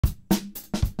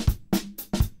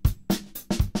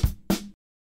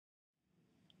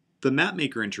The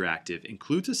MapMaker Interactive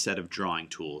includes a set of drawing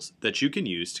tools that you can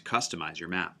use to customize your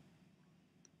map.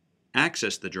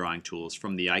 Access the drawing tools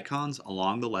from the icons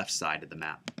along the left side of the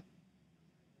map.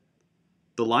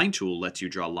 The line tool lets you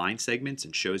draw line segments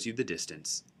and shows you the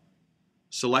distance.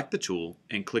 Select the tool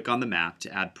and click on the map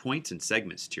to add points and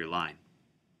segments to your line.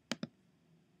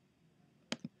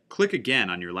 Click again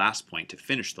on your last point to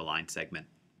finish the line segment.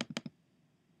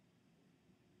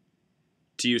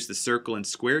 To use the circle and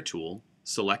square tool,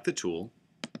 select the tool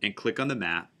and click on the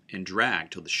map and drag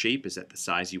till the shape is at the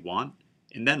size you want,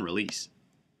 and then release.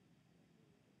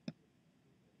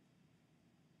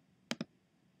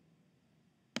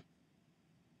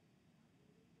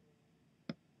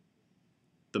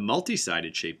 The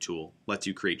multi-sided shape tool lets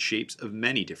you create shapes of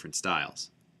many different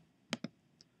styles.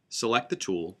 Select the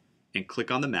tool and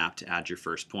click on the map to add your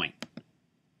first point.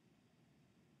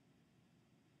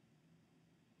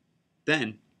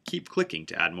 Then keep clicking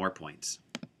to add more points.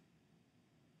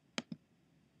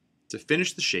 To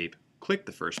finish the shape, click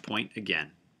the first point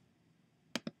again.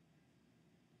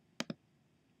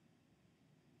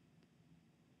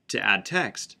 To add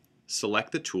text,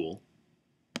 select the tool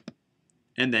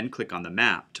and then click on the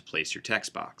map to place your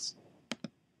text box.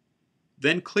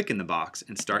 Then click in the box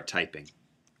and start typing.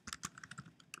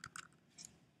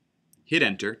 Hit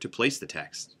Enter to place the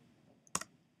text.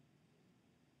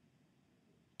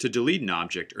 To delete an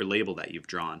object or label that you've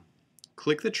drawn,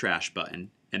 click the Trash button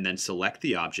and then select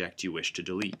the object you wish to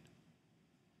delete.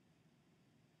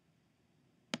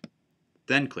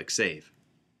 Then click Save.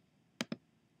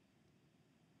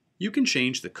 You can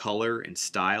change the color and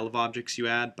style of objects you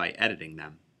add by editing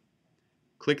them.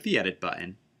 Click the Edit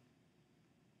button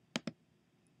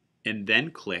and then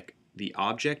click the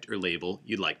object or label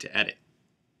you'd like to edit.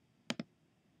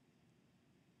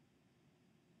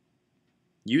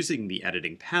 Using the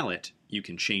editing palette, you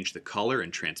can change the color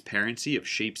and transparency of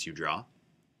shapes you draw.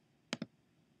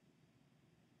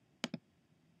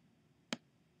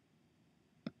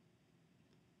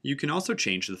 You can also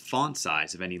change the font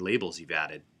size of any labels you've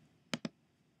added.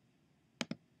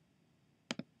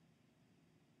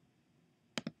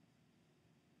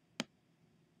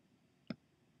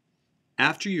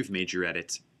 After you've made your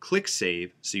edits, click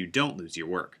Save so you don't lose your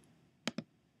work.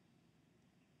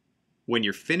 When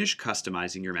you're finished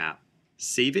customizing your map,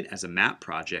 save it as a map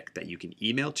project that you can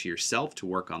email to yourself to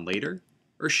work on later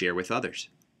or share with others.